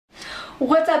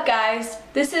What's up, guys?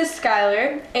 This is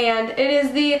Skylar, and it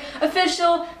is the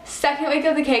official second week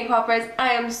of the Cake Poppers.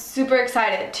 I am super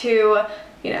excited to,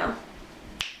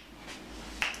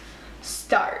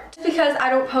 start. Because I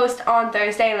don't post on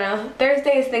Thursday, and I know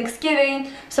Thursday is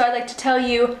Thanksgiving, so I'd like to tell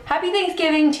you Happy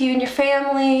Thanksgiving to you and your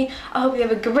family. I hope you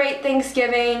have a great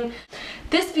Thanksgiving.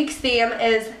 This week's theme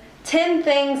is 10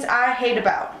 things I hate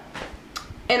about.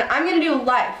 And I'm gonna do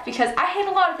life because I hate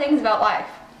a lot of things about life.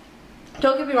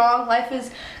 Don't get me wrong, life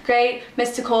is great,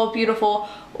 mystical, beautiful,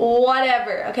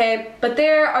 whatever, okay? But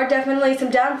there are definitely some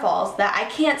downfalls that I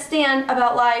can't stand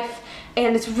about life,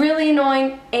 and it's really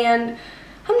annoying, and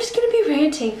I'm just gonna be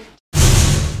ranting.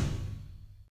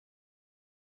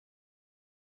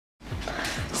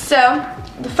 So,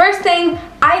 the first thing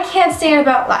I can't stand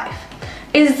about life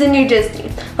is the new Disney.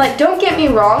 Like, don't get me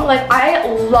wrong, like, I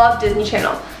love Disney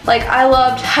Channel. Like, I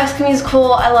loved High School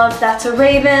Musical, I loved That's a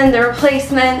Raven, The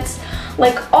Replacements,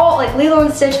 like Lilo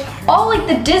and Stitch, all like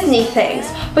the Disney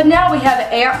things. But now we have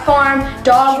Ant Farm,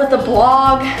 Dog with a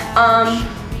Blog,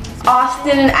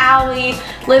 Austin and Ally,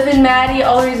 Liv and Maddie,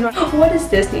 all these. What is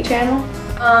Disney Channel?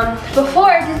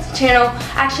 Before Disney Channel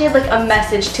actually had like a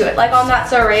message to it, like on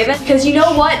That's a Raven. Because you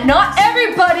know what? Not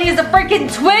everybody is a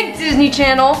freaking twig Disney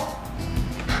Channel.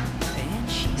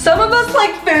 Some of us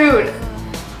like food.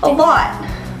 A lot.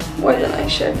 More than I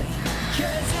should.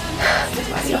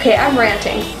 Okay, I'm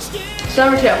ranting. So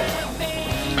number 2,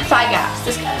 thigh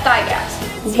gaps. Thigh gaps.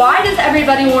 Why does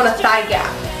everybody want a thigh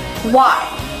gap? Why?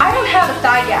 I don't have a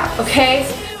thigh gap, okay?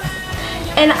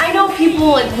 And I know people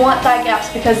like want thigh gaps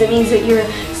because it means that you're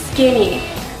skinny.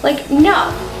 Like,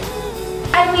 no.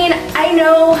 I mean, I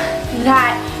know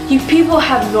that you people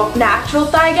have natural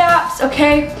thigh gaps,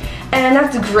 okay? And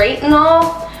that's great and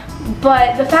all.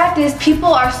 But the fact is,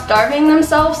 people are starving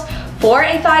themselves for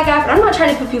a thigh gap, and I'm not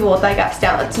trying to put people with thigh gaps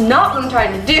down. That's not what I'm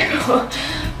trying to do.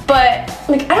 But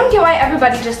like, I don't get why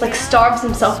everybody just like starves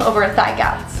himself over a thigh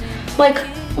gap. Like,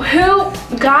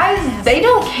 guys, they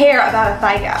don't care about a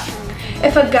thigh gap.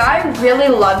 If a guy really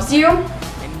loves you,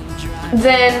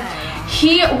 then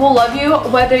he will love you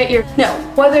whether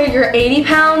you're 80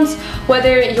 pounds,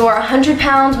 whether you're 100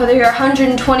 pounds, whether you're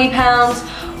 120 pounds,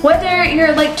 whether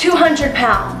you're like 200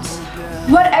 pounds,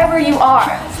 whatever you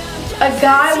are. A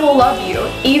guy will love you,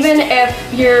 even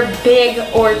if you're big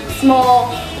or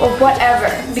small or whatever,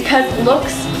 because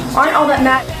looks aren't all that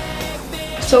matter.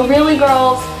 So really,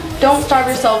 girls, don't starve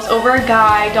yourselves over a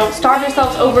guy. Don't starve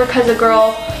yourselves over because a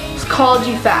girl called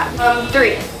you fat.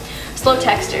 3, slow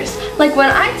texters. Like, when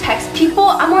I text people,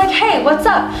 I'm like, hey, what's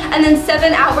up? And then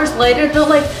 7 hours later, they're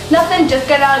like, nothing, just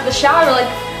get out of the shower. Like,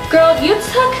 girl, you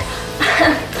took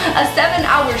a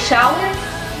 7-hour shower?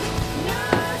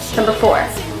 Number 4.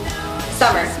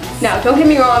 Summer. Now, don't get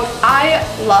me wrong, I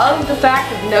love the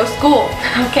fact of no school,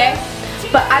 okay?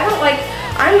 But I don't like,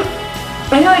 I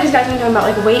know I just got something talking about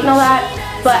like weight and all that,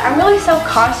 but I'm really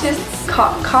self-cautious,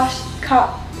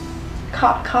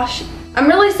 I'm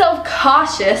really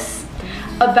self-cautious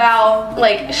about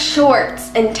like shorts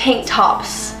and tank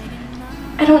tops.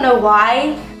 I don't know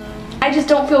why. I just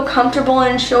don't feel comfortable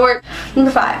in shorts. Number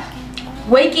 5.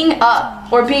 Waking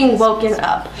up or being woken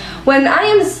up. When I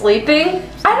am sleeping,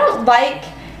 I don't like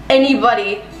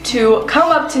anybody to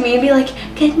come up to me and be like,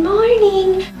 good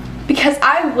morning, because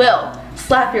I will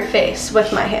slap your face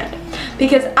with my hand,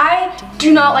 because I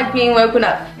do not like being woken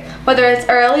up, whether it's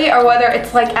early or whether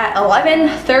it's like at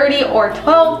 11:30 or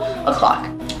 12 o'clock.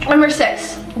 Number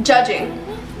 6, judging.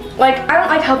 Like, I don't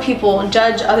like how people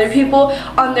judge other people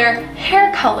on their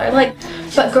hair color. Like,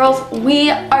 but girls,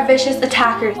 we are vicious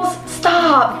attackers.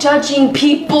 Stop judging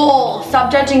people.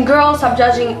 Stop judging girls. Stop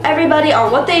judging everybody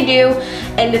on what they do.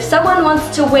 And if someone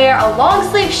wants to wear a long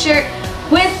sleeve shirt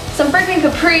with some freaking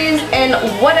capris and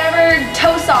whatever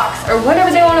toe socks or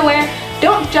whatever they want to wear,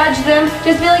 don't judge them.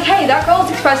 Just be like, hey, that girl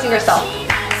is expressing herself.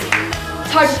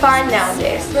 It's hard to find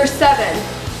nowadays. Number 7.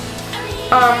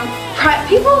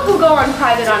 People who go on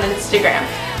private on Instagram.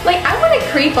 Like, I want to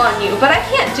creep on you, but I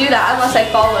can't do that unless I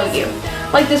follow you.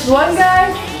 Like, this one guy,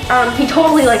 he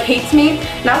totally like hates me,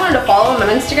 and I wanted to follow him on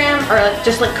Instagram or like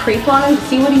just like creep on him to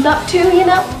see what he's up to, you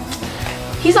know?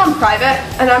 He's on private,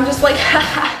 and I'm just like,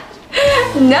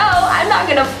 no, I'm not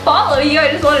gonna follow you. I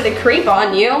just wanted to creep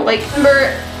on you. Like,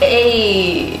 number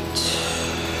 8.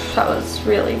 That was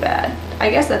really bad. I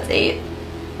guess that's 8.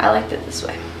 I liked it this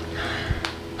way.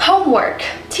 Homework.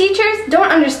 Teachers don't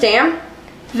understand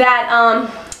that,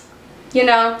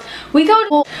 we go to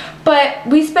school, but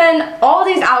we spend all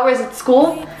these hours at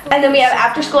school, and then we have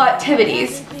after school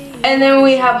activities, and then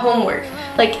we have homework.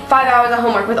 Like 5 hours of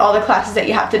homework with all the classes that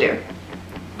you have to do.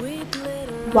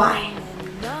 Why?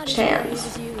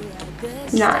 Hands.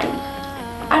 9.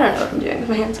 I don't know what I'm doing with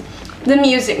my hands. The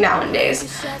music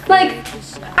nowadays. Like,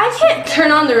 I can't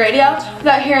turn on the radio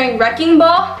without hearing Wrecking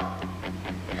Ball,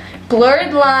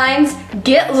 Blurred Lines,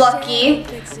 Get Lucky,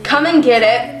 Come and Get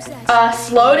It,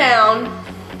 Slow Down,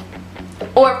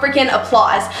 or freaking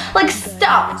Applause. Like,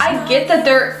 stop. I get that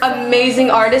they're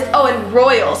amazing artists. Oh, and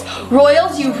Royals.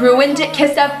 Royals, you ruined it.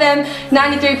 Kiss FM,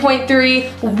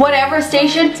 93.3, whatever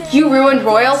station, you ruined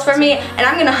Royals for me, and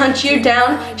I'm gonna hunt you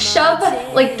down, shove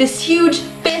like this huge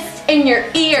fist in your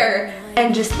ear,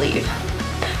 and just leave.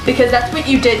 Because that's what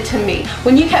you did to me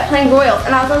when you kept playing Royals,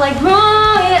 and I was like,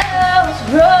 Royals,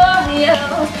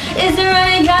 Royals, is there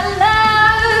any kind of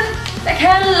love? That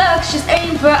kind of luck's just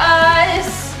ain't for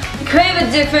us. Crave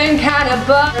a different kind of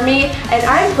bug for me, and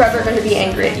I'm forever going to be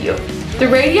angry at you. The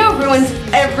radio ruins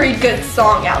every good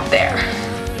song out there.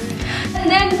 And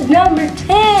then number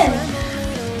 10.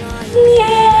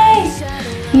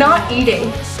 Yay! Not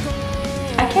eating.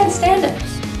 I can't stand it.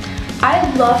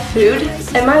 I love food,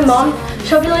 and my mom,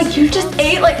 she'll be like, you just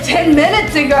ate like 10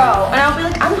 minutes ago. And I'll be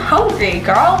like, I'm hungry,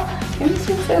 girl. Give me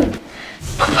some food.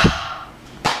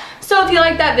 So if you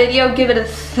like that video, give it a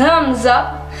thumbs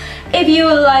up. If you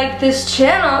like this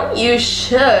channel, you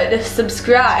should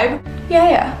subscribe.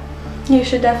 Yeah, you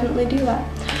should definitely do that.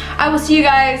 I will see you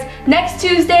guys next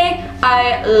Tuesday.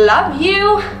 I love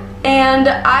you, and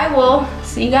I will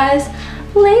see you guys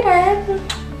later.